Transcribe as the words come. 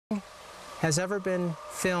has ever been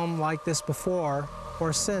filmed like this before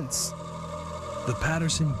or since. The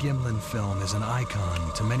Patterson-Gimlin film is an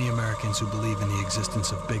icon to many Americans who believe in the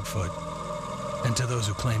existence of Bigfoot, and to those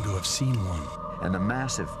who claim to have seen one. And the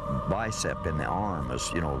massive bicep in the arm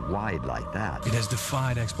is, wide like that. It has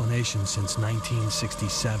defied explanation since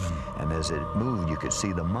 1967. And as it moved, you could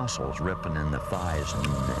see the muscles ripping in the thighs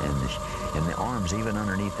and the arms, even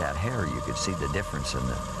underneath that hair, you could see the difference in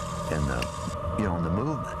the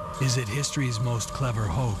movement. Is it history's most clever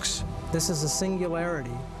hoax? This is a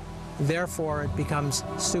singularity. Therefore, it becomes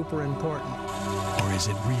super important. Or is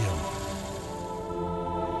it real?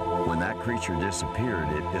 When that creature disappeared,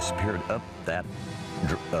 it disappeared up that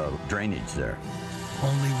drainage there.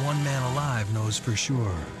 Only one man alive knows for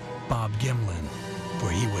sure, Bob Gimlin, for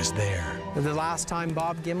he was there. The last time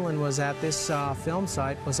Bob Gimlin was at this film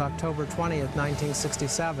site was October 20th,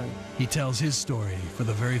 1967. He tells his story for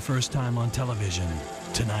the very first time on television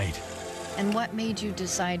tonight. And what made you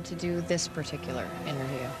decide to do this particular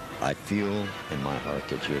interview? I feel in my heart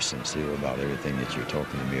that you're sincere about everything that you're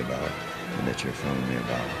talking to me about and that you're filming me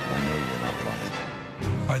about. I know you're not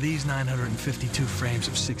lying. Are these 952 frames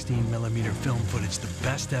of 16mm film footage the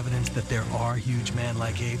best evidence that there are huge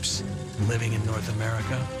man-like apes living in North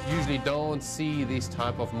America? Usually don't see these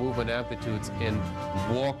type of movement amplitudes in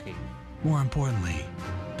walking. More importantly,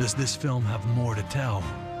 does this film have more to tell?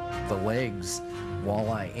 The legs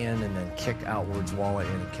walleye in and then kick outwards, walleye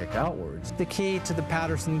in and kick outwards. The key to the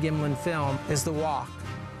Patterson-Gimlin film is the walk.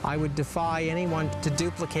 I would defy anyone to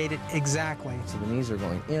duplicate it exactly. So the knees are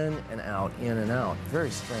going in and out, in and out.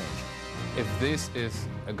 Very strange. If this is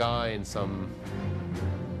a guy in some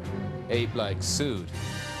ape-like suit,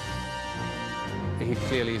 he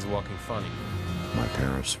clearly is walking funny. My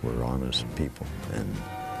parents were honest people, and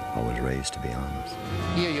I was raised to be honest.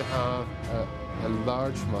 Here you have a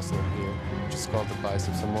large muscle here, which is called the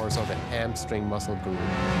biceps, and more so the hamstring muscle group.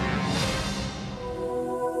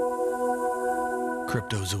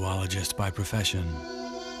 Cryptozoologist by profession,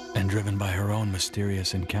 and driven by her own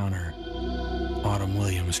mysterious encounter, Autumn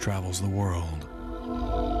Williams travels the world.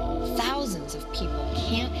 Thousands of people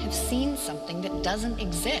can't have seen something that doesn't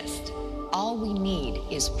exist. All we need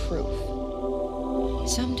is proof.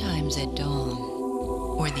 Sometimes at dawn,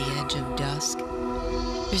 or the edge of dusk,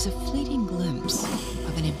 there's a fleeting glimpse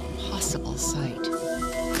of an impossible sight. Do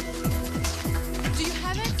you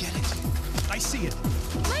have it? Get it. I see it.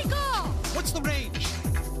 Let go! What's the range?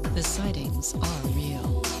 The sightings are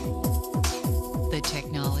real. The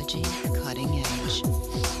technology cutting edge.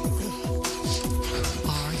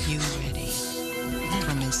 Are you ready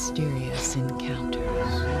for mysterious encounters?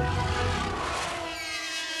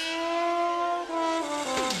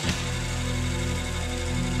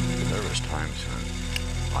 There was times when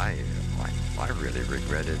I really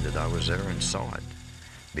regretted that I was there and saw it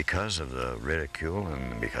because of the ridicule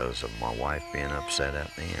and because of my wife being upset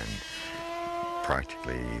at me and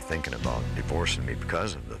practically thinking about divorcing me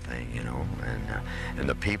because of the thing, and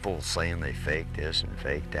the people saying they faked this and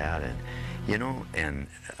faked that, and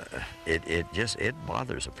it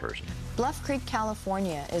bothers a person. Bluff Creek,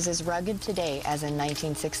 California is as rugged today as in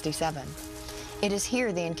 1967. It is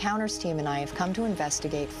here the Encounters team and I have come to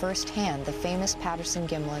investigate firsthand the famous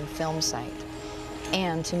Patterson-Gimlin film site,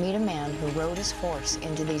 and to meet a man who rode his horse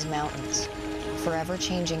into these mountains, forever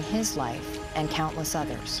changing his life and countless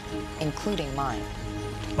others, including mine.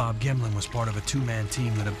 Bob Gimlin was part of a two-man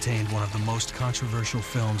team that obtained one of the most controversial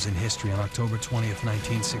films in history on October 20th,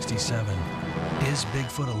 1967. Is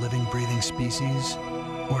Bigfoot a living, breathing species,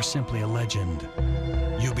 or simply a legend?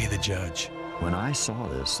 You be the judge. When I saw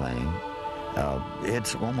this thing,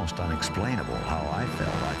 it's almost unexplainable how I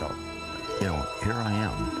felt. I thought, here I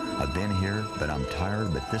am. I've been here, but I'm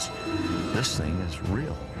tired, but this thing is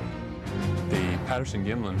real. The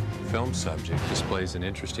Patterson-Gimlin film subject displays an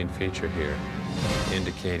interesting feature here,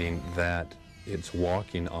 indicating that it's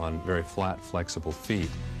walking on very flat, flexible feet.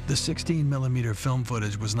 The 16mm film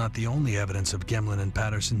footage was not the only evidence of Gimlin and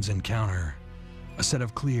Patterson's encounter. A set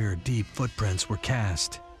of clear, deep footprints were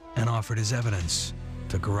cast and offered as evidence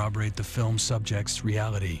to corroborate the film subject's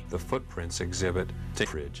reality. The footprints exhibit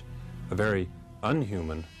a very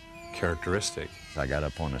unhuman characteristic. I got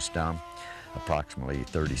up on a stump, approximately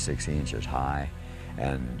 36 inches high,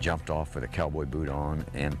 and jumped off with a cowboy boot on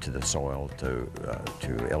into the soil to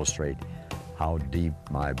illustrate how deep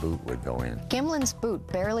my boot would go in. Gimlin's boot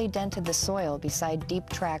barely dented the soil beside deep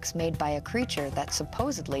tracks made by a creature that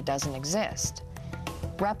supposedly doesn't exist.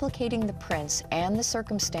 Replicating the prints and the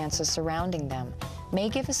circumstances surrounding them may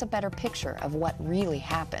give us a better picture of what really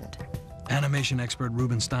happened. Animation expert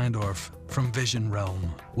Ruben Steindorf from Vision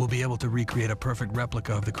Realm will be able to recreate a perfect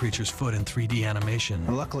replica of the creature's foot in 3D animation.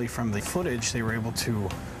 Luckily, from the footage, they were able to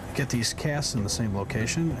get these casts in the same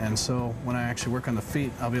location, and so when I actually work on the feet,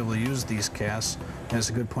 I'll be able to use these casts as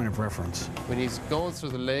a good point of reference. When he's going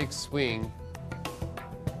through the leg swing,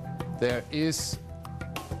 there is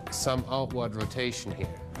some outward rotation here.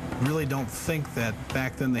 Really don't think that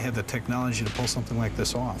back then they had the technology to pull something like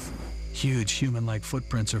this off. Huge human-like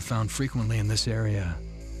footprints are found frequently in this area.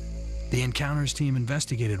 The Encounters team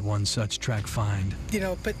investigated one such track find. You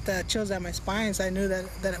know, put the chills down my spine, so I knew that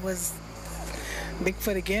it was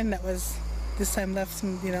Bigfoot again. That was, this time left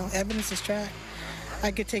some, you know, evidence to track.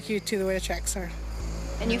 I could take you to where the tracks are.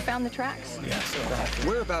 And you found the tracks? Yes.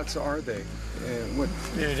 Whereabouts are they? What?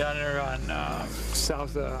 They're down there on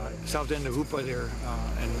south end of Hoopa there,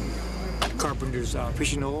 and Carpenter's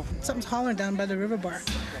fishing hole. Something's hollering down by the river bar.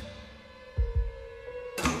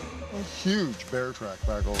 A huge bear track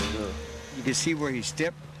back over there. You can see where he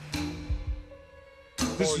stepped.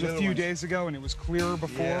 This was a few days ago, and it was clearer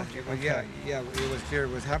before. Yeah, it was clear. It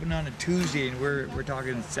was happening on a Tuesday, and we're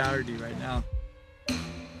talking Saturday right now.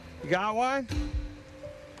 You got one?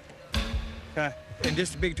 Okay. And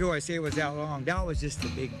just a big toe, I say it was that long. That was just a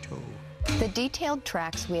big toe. The detailed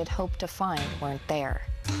tracks we had hoped to find weren't there.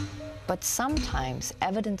 But sometimes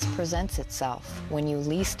evidence presents itself when you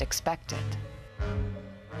least expect it.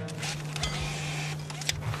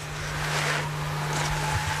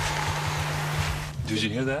 Did you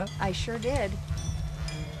hear that? I sure did.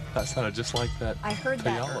 That sounded just like that. I heard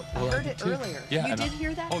that. I heard it earlier. Yeah, you did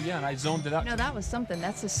hear that? Oh, yeah, and I zoned it out. No, that was something.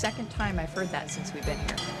 That's the second time I've heard that since we've been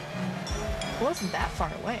here. It wasn't that far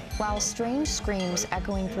away. While strange screams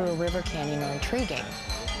echoing through a river canyon are intriguing,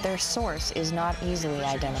 their source is not easily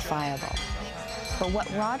identifiable. But what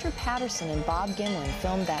Roger Patterson and Bob Gimlin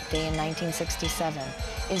filmed that day in 1967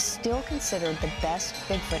 is still considered the best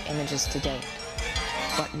Bigfoot images to date.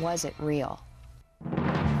 But was it real?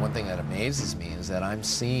 One thing that amazes me is that I'm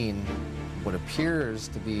seeing what appears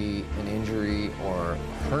to be an injury or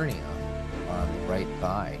hernia on the right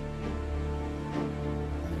thigh.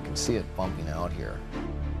 And you can see it bumping out here.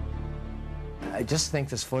 I just think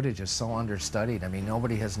this footage is so understudied. I mean,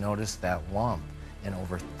 nobody has noticed that lump in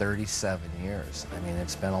over 37 years. I mean,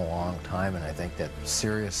 it's been a long time, and I think that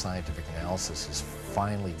serious scientific analysis is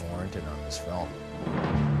finally warranted on this film.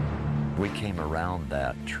 We came around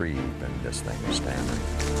that tree, and this thing was standing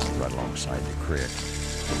right alongside the creek.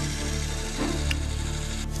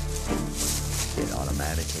 It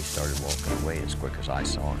automatically started walking away as quick as I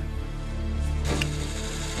saw it.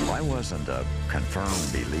 I wasn't a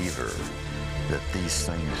confirmed believer that these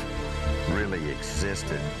things really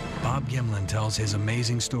existed. Bob Gimlin tells his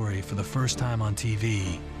amazing story for the first time on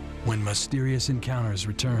TV when Mysterious Encounters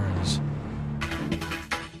returns.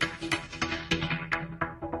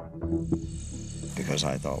 Because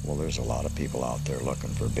I thought, well, there's a lot of people out there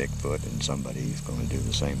looking for Bigfoot, and somebody's going to do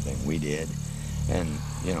the same thing we did. And,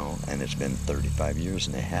 you know, and it's been 35 years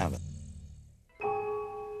and they haven't.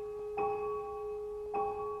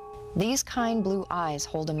 These kind blue eyes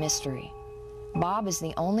hold a mystery. Bob is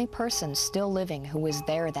the only person still living who was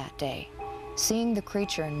there that day, seeing the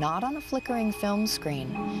creature not on a flickering film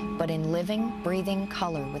screen, but in living, breathing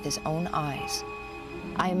color with his own eyes.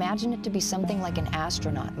 I imagine it to be something like an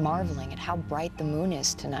astronaut marveling at how bright the moon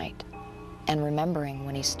is tonight, and remembering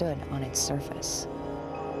when he stood on its surface.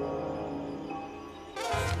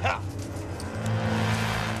 Ha!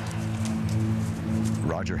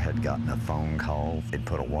 Roger had gotten a phone call. They'd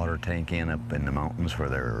put a water tank in up in the mountains where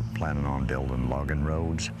they were planning on building logging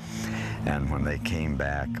roads. And when they came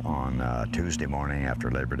back on Tuesday morning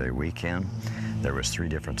after Labor Day weekend, there was 3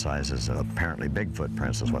 different sizes of apparently big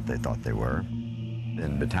footprints is what they thought they were.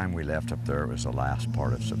 And by the time we left up there, it was the last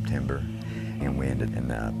part of September, and we ended in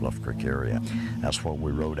the Bluff Creek area. That's what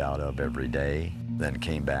we rode out of every day, then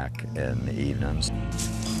came back in the evenings.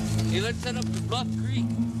 Hey, let's set up to Bluff Creek.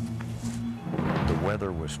 The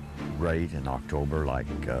weather was great in October, like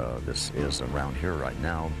this is around here right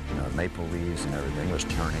now. Maple leaves and everything was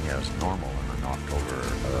turning as normal in October,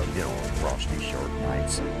 you know, frosty, short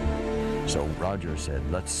nights. So Roger said,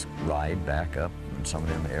 let's ride back up in some of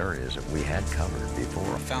them areas that we had covered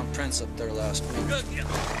before. I found prints up there last week. Good, yeah.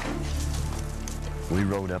 We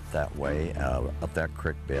rode up that way, up that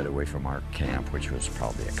creek bed away from our camp, which was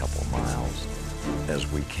probably a couple of miles. As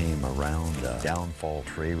we came around a downfall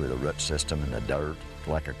tree with a root system in the dirt,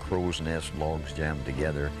 like a crow's nest, logs jammed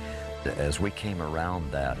together. As we came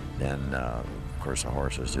around that, then, of course, the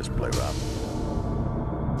horses just blew up.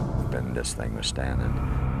 And this thing was standing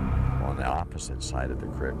on the opposite side of the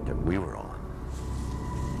creek that we were on.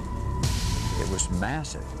 It was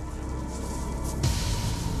massive.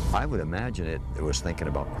 I would imagine it was thinking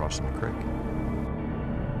about crossing the creek.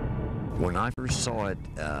 When I first saw it,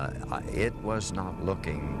 it was not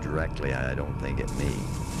looking directly, I don't think, at me.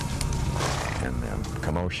 And the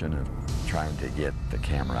commotion of trying to get the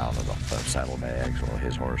camera out of the saddlebags while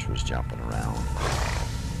his horse was jumping around.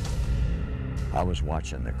 I was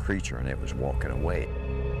watching the creature and it was walking away.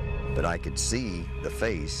 But I could see the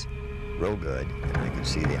face real good, and I could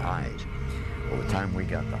see the eyes. Well, the time we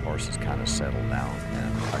got the horses kind of settled down,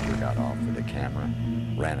 and Roger got off with the camera,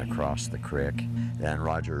 ran across the creek, and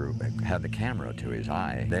Roger had the camera to his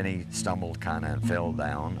eye. Then he stumbled kind of and fell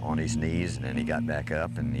down on his knees, and then he got back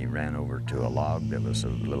up and he ran over to a log that was a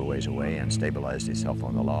little ways away and stabilized himself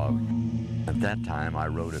on the log. At that time, I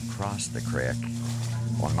rode across the creek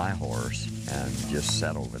on my horse and just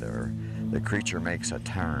sat over there. The creature makes a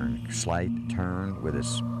turn, slight turn with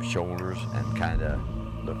its shoulders and kind of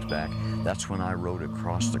looks back. That's when I rode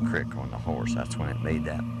across the creek on the horse. That's when it made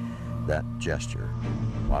that gesture.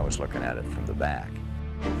 I was looking at it from the back.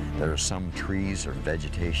 There were some trees or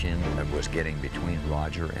vegetation that was getting between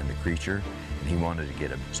Roger and the creature, and he wanted to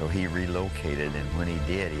get him. So he relocated, and when he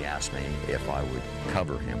did, he asked me if I would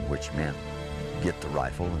cover him, which meant get the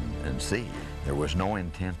rifle and see. There was no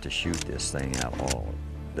intent to shoot this thing at all.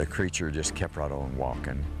 The creature just kept right on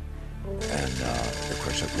walking, and of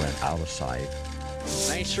course it went out of sight.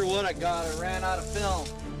 I ain't sure what I got. I ran out of film.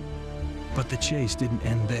 But the chase didn't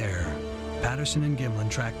end there. Patterson and Gimlin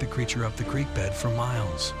tracked the creature up the creek bed for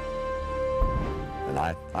miles. And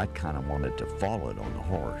I kind of wanted to follow it on the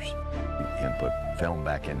horse and put film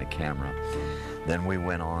back in the camera. Then we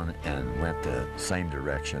went on and went the same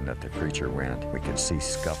direction that the creature went. We could see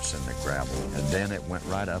scuffs in the gravel. And then it went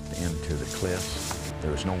right up into the cliffs.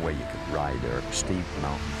 There was no way you could ride there, steep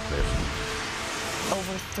mountain cliffs.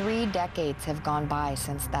 Over 3 decades have gone by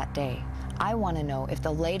since that day. I want to know if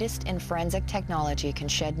the latest in forensic technology can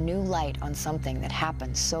shed new light on something that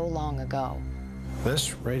happened so long ago.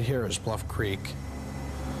 This right here is Bluff Creek,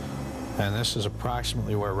 and this is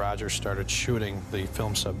approximately where Roger started shooting the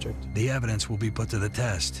film subject. The evidence will be put to the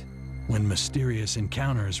test when Mysterious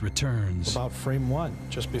Encounters returns. About frame 1,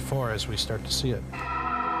 just before, as we start to see it.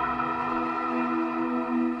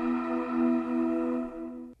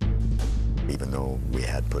 Even though we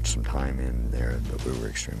had put some time in there, but we were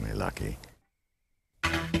extremely lucky.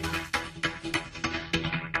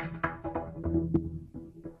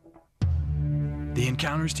 The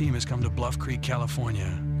Encounters team has come to Bluff Creek,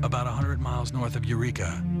 California, about 100 miles north of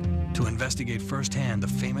Eureka, to investigate firsthand the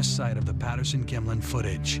famous site of the Patterson-Gimlin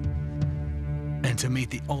footage, and to meet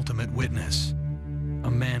the ultimate witness,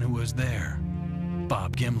 a man who was there,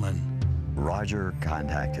 Bob Gimlin. Roger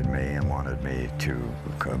contacted me and wanted me to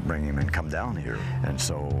bring him and come down here. And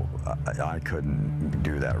so I couldn't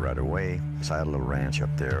do that right away. So I had a little ranch up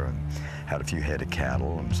there and had a few head of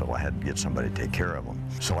cattle, and so I had to get somebody to take care of them.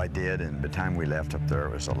 So I did, and by the time we left up there,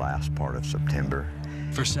 it was the last part of September.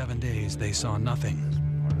 For 7 days, they saw nothing.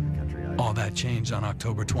 All that changed on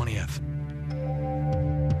October 20th.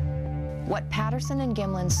 What Patterson and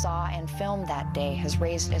Gimlin saw and filmed that day has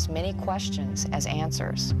raised as many questions as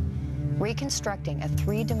answers. Reconstructing a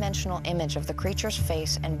 3-dimensional image of the creature's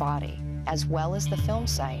face and body, as well as the film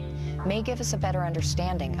site, may give us a better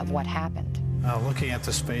understanding of what happened. Looking at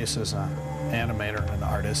this face as an animator and an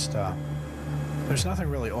artist, there's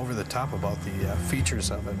nothing really over the top about the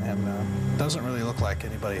features of it, and it doesn't really look like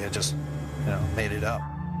anybody had just, made it up.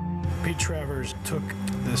 Pete Travers took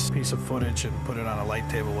this piece of footage and put it on a light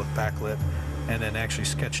table with backlit, and then actually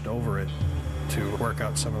sketched over it to work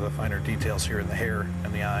out some of the finer details here in the hair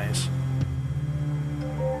and the eyes.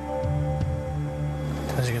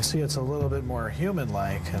 As you can see, it's a little bit more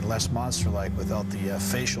human-like and less monster-like without the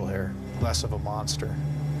facial hair, less of a monster.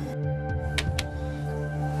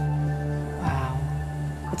 Wow.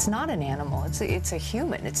 It's not an animal, it's a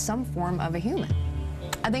human. It's some form of a human.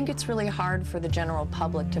 I think it's really hard for the general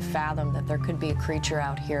public to fathom that there could be a creature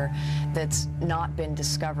out here that's not been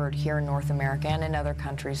discovered here in North America and in other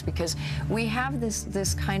countries, because we have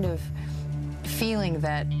this kind of feeling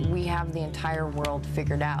that we have the entire world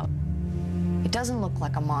figured out. It doesn't look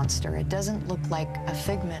like a monster. It doesn't look like a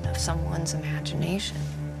figment of someone's imagination.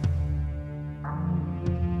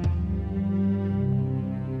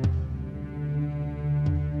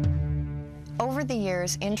 Over the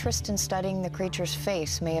years, interest in studying the creature's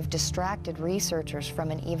face may have distracted researchers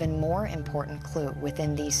from an even more important clue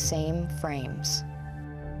within these same frames.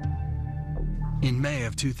 In May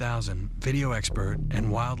of 2000, video expert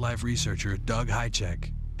and wildlife researcher Doug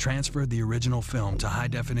Hychek transferred the original film to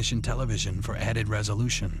high-definition television for added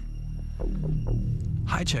resolution.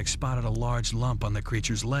 High-Check spotted a large lump on the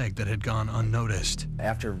creature's leg that had gone unnoticed.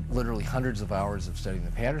 After literally hundreds of hours of studying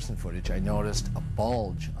the Patterson footage, I noticed a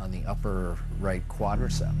bulge on the upper right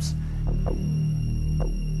quadriceps.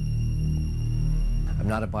 I'm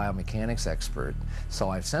not a biomechanics expert, so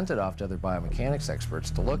I've sent it off to other biomechanics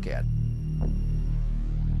experts to look at.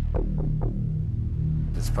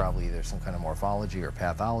 It's probably either some kind of morphology or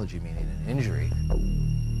pathology, meaning an injury.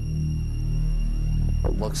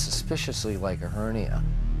 It looks suspiciously like a hernia.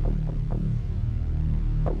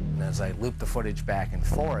 And as I loop the footage back and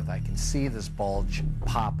forth, I can see this bulge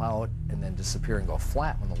pop out and then disappear and go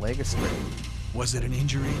flat when the leg is straight. Was it an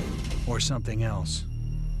injury or something else?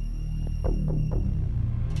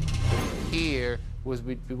 Here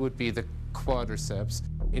would be the quadriceps.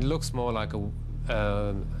 It looks more like a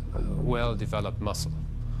well-developed muscle.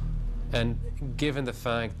 And given the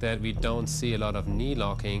fact that we don't see a lot of knee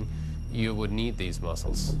locking, you would need these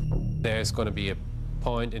muscles. There's going to be a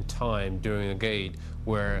point in time during a gait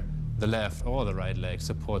where the left or the right leg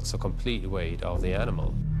supports the complete weight of the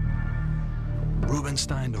animal. Ruben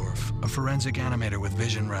Steindorf, a forensic animator with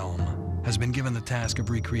Vision Realm, has been given the task of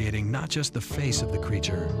recreating not just the face of the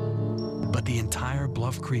creature, but the entire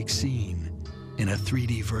Bluff Creek scene in a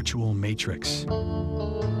 3D virtual matrix.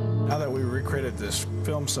 Now that we recreated this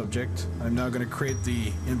film subject, I'm now going to create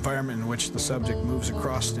the environment in which the subject moves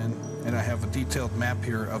across in, and I have a detailed map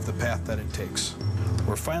here of the path that it takes.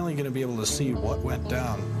 We're finally going to be able to see what went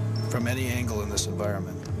down from any angle in this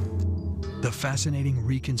environment. The fascinating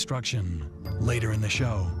reconstruction later in the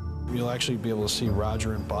show. You'll actually be able to see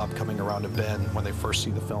Roger and Bob coming around a bend when they first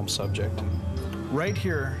see the film subject. Right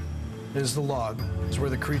here is the log. It's where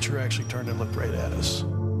the creature actually turned and looked right at us.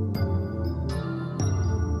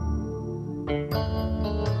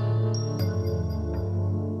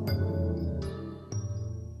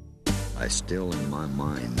 I still, in my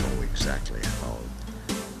mind, know exactly how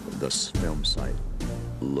this film site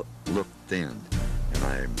looked then. And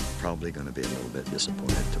I'm probably going to be a little bit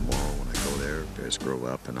disappointed tomorrow when I go there, because grow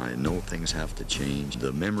up, and I know things have to change.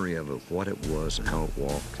 The memory of what it was and how it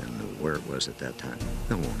walked and where it was at that time,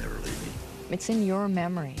 that won't ever leave me. It's in your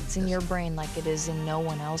memory. It's in your brain like it is in no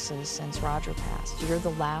one else's since Roger passed. You're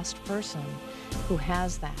the last person who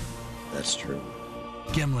has that. That's true.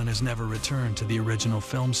 Gimlin has never returned to the original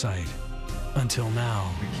film site until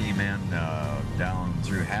now. We came in down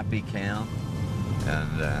through Happy Camp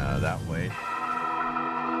and that way.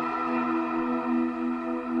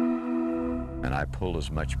 And I pulled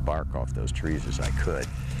as much bark off those trees as I could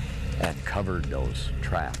and covered those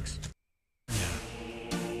tracks.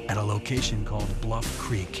 At a location called Bluff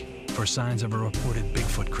Creek for signs of a reported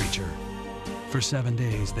Bigfoot creature. For 7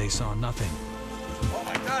 days, they saw nothing. Oh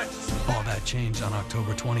my God! All that changed on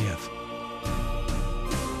October 20th.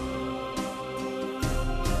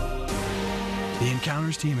 The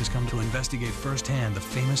Encounters team has come to investigate firsthand the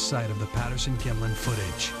famous site of the Patterson-Gimlin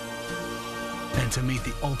footage. And to meet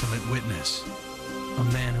the ultimate witness, a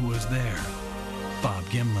man who was there, Bob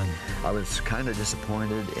Gimlin. I was kind of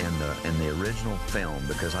disappointed in the original film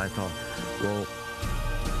because I thought, well,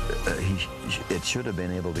 it should have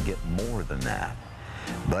been able to get more than that.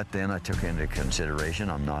 But then I took into consideration,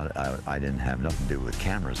 I didn't have nothing to do with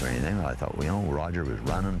cameras or anything. I thought, well, you know, Roger was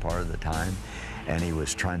running part of the time, and he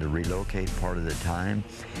was trying to relocate part of the time,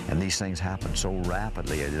 and these things happen so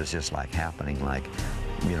rapidly, it was just like happening like,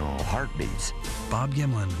 you know, heartbeats. Bob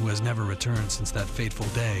Gimlin, who has never returned since that fateful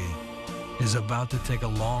day, is about to take a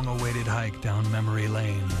long-awaited hike down memory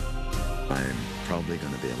lane. I'm probably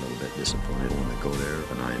going to be a little bit disappointed when I go there,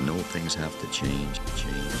 and I know things have to change.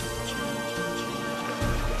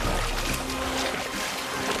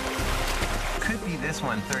 Could be this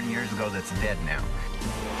one 30 years ago that's dead now.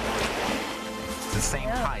 It's the same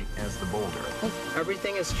height as the boulder.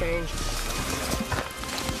 Everything has changed.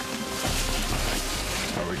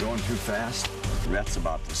 Are we going too fast? That's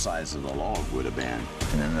about the size of the log would have been.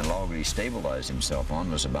 And then the log he stabilized himself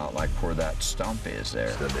on was about like where that stump is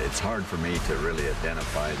there. So it's hard for me to really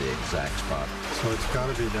identify the exact spot. So it's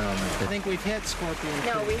got to be down there. I think we've hit Scorpion.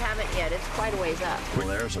 No, we haven't yet. It's quite a ways up. Well,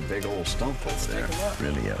 there's a big old stump over there.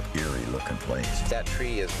 Really a eerie looking place. That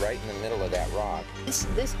tree is right in the middle of that rock.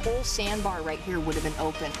 This whole sandbar right here would have been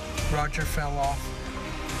open. Roger fell off.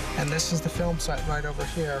 And this is the film site right over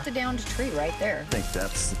here. It's a downed tree right there. I think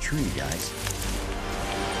that's the tree, guys.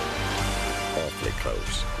 Awfully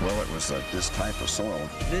close. Well, it was this type of soil.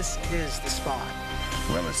 This is the spot.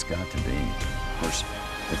 Well, it's got to be. Of course,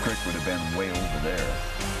 the creek would have been way over there.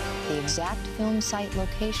 The exact film site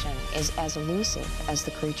location is as elusive as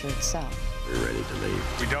the creature itself. We're ready to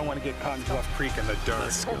leave. We don't want to get caught in Bluff Creek in the dark.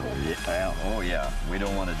 Let's go. Yeah. Oh, yeah. We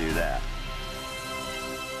don't want to do that.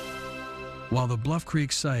 While the Bluff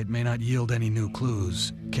Creek site may not yield any new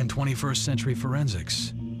clues, can 21st century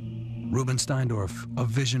forensics? Ruben Steindorf of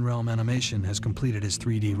Vision Realm Animation has completed his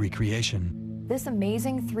 3D recreation. This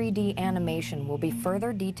amazing 3D animation will be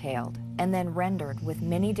further detailed and then rendered with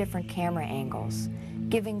many different camera angles,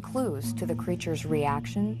 giving clues to the creature's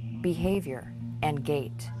reaction, behavior, and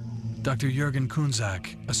gait. Dr. Jürgen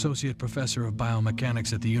Kunzak, Associate Professor of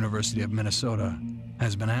Biomechanics at the University of Minnesota,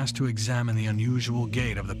 has been asked to examine the unusual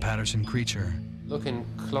gait of the Patterson creature. Looking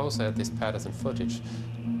closer at this Patterson footage,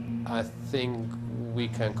 I think we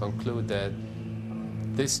can conclude that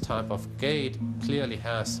this type of gait clearly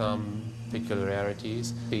has some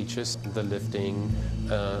peculiarities, features, the lifting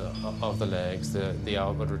of the legs, the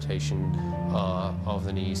outward rotation of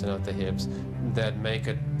the knees and of the hips that make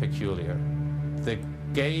it peculiar. The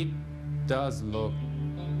gait does look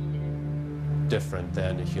different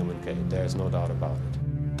than a human gait, there's no doubt about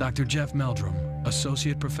it. Dr. Jeff Meldrum,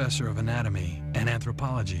 Associate Professor of Anatomy and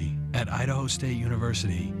Anthropology at Idaho State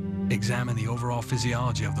University, examined the overall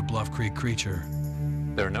physiology of the Bluff Creek creature.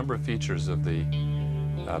 There are a number of features of the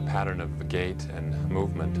pattern of the gait and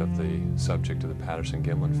movement of the subject of the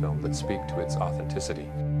Patterson-Gimlin film that speak to its authenticity.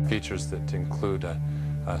 Features that include a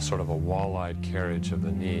sort of a wall-eyed carriage of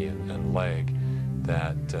the knee and leg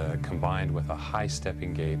that, combined with a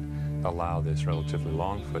high-stepping gait, allow this relatively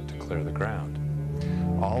long foot to clear the ground.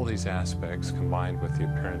 All these aspects, combined with the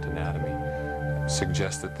apparent anatomy,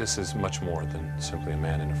 suggest that this is much more than simply a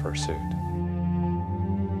man in a fursuit.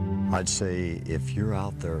 I'd say if you're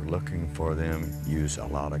out there looking for them, use a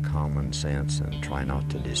lot of common sense and try not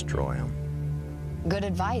to destroy them. Good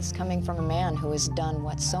advice coming from a man who has done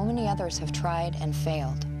what so many others have tried and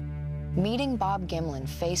failed. Meeting Bob Gimlin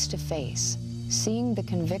face to face, seeing the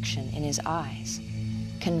conviction in his eyes,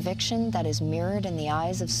 conviction that is mirrored in the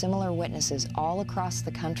eyes of similar witnesses all across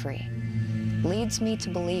the country, leads me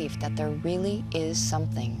to believe that there really is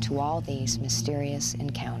something to all these mysterious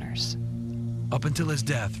encounters. Up until his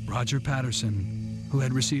death, Roger Patterson, who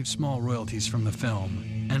had received small royalties from the film,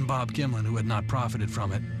 and Bob Gimlin, who had not profited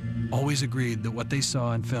from it, always agreed that what they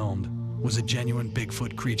saw and filmed was a genuine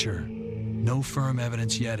Bigfoot creature. No firm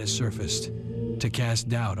evidence yet has surfaced to cast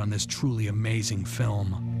doubt on this truly amazing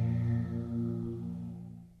film.